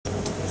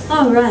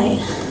Alright,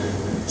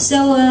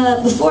 so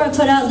before I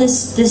put out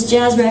this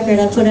jazz record,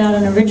 I put out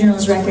an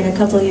originals record a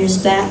couple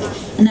years back,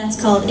 and that's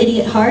called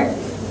Idiot Heart.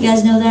 You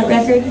guys know that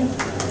record?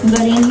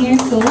 Anybody in here?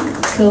 Cool,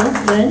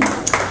 good.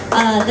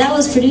 That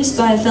was produced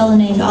by a fellow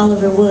named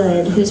Oliver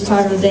Wood, who's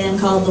part of a band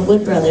called the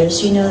Wood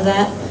Brothers. You know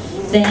that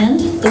band,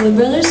 the Wood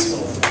Brothers?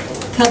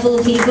 Couple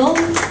of people,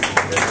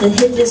 the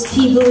hippest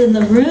people in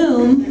the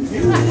room.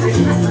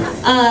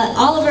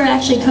 Oliver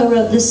actually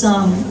co-wrote this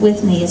song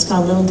with me. It's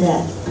called Little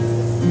Death.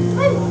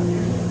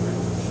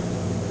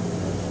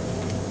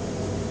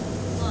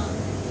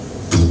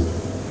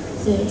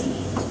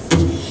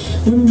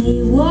 When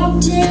he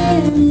walked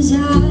in, his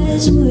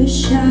eyes were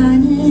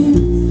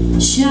shining,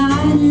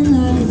 shining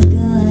like a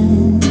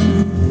gun.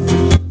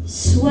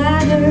 His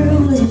swagger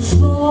was a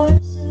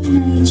force of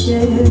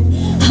nature,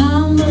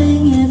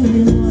 humbling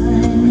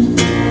everyone.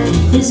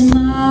 His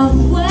mouth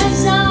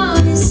was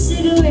on his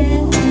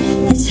cigarette,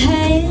 his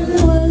hand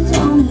was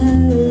on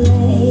her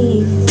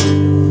leg.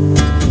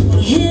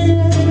 He hit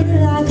her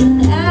like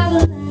an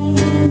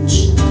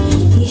avalanche,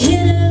 he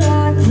hit her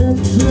like the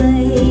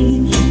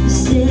plague. He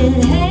said,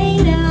 hey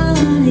now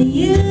honey,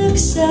 you look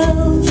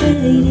so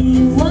pretty, do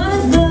you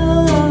want to go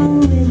home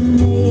with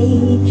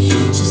me?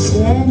 She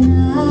said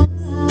no,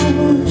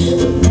 but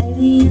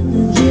maybe you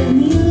could give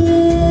me a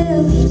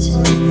lift.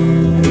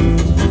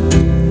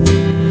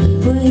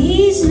 Well,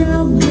 he's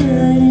no good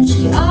and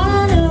she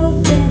ought to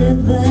know better,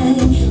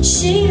 but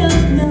she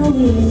don't know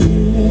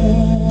it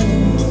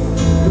yet.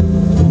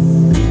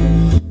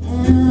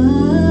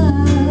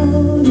 And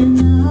oh, to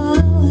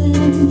know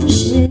him,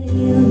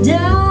 she'll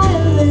die a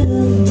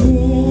little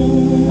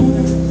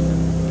dead.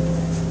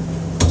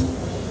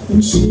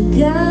 When she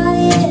got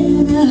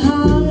in, her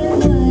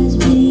heart was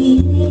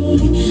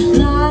beating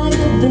like a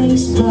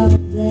baseball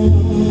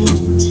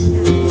bat.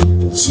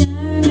 It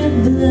churned her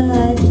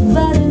blood to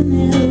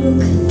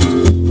buttermilk,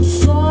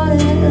 fought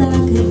it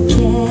like a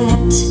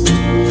cat.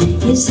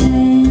 His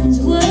hands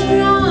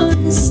were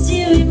on the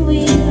steering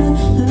wheel,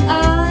 her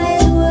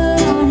eyes were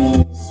on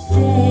his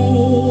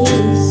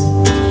face.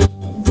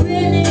 And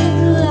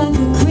grinning like a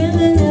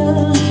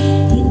criminal,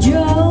 he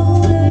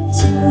drove her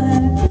to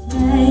her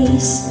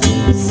place.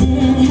 He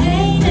said,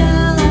 hey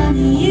now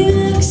honey, you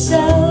look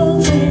so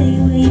pretty,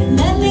 will you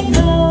let me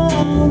go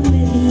home with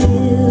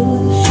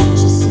you?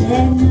 She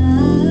said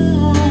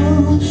no,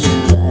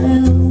 but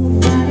her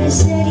body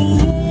said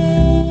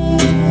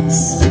yes.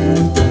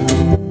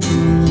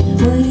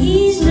 Well,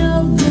 he's no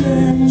good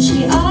and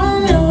she ought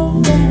to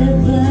know better,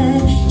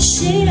 but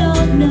she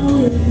don't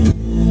know it yet.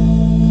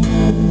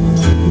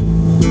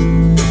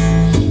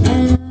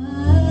 And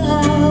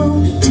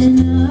oh, to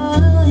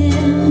know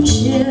him,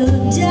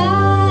 she'll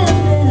die a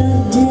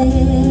little dead.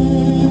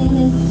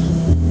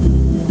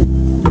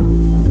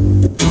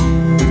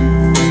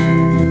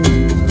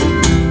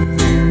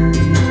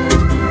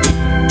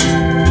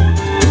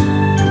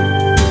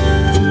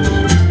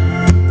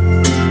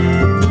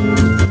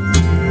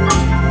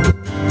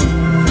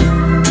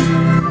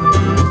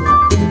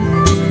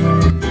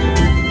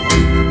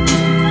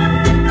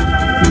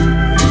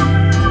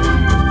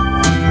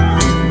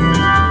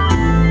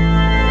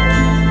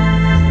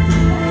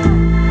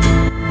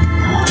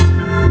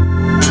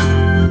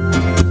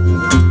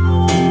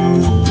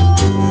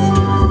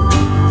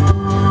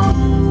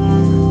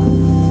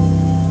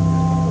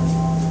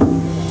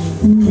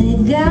 When they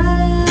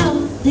got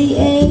out, the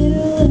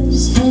air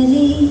was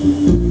heavy,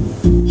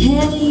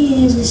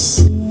 heavy as a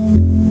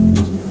sin.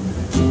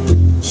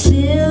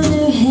 Filled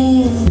her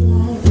head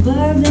like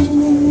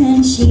bourbon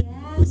and she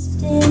asked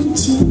him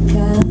to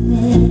come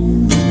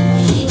in.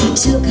 He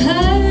took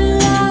her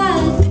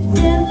like a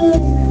devil,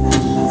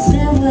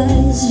 there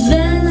was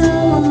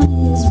venom on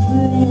his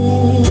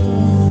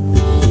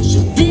breath. She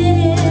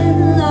bit him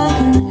like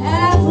an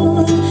apple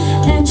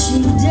and she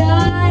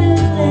died a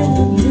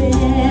little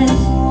death.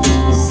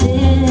 He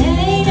said,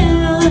 hey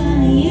now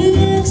honey, you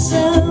look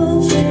so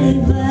pretty,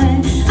 but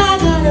I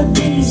gotta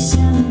be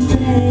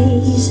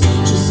someplace.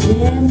 She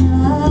said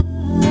no,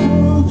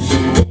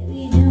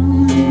 baby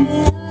don't leave me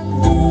like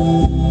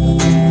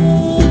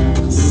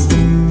this.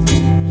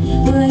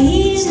 Well,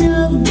 he's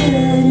no good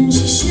and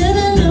she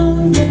should've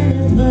known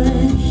better,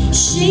 but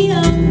she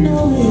don't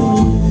know it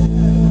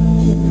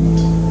yet.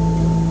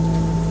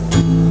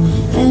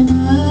 And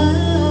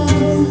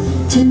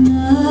oh, to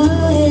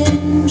know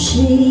him,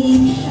 she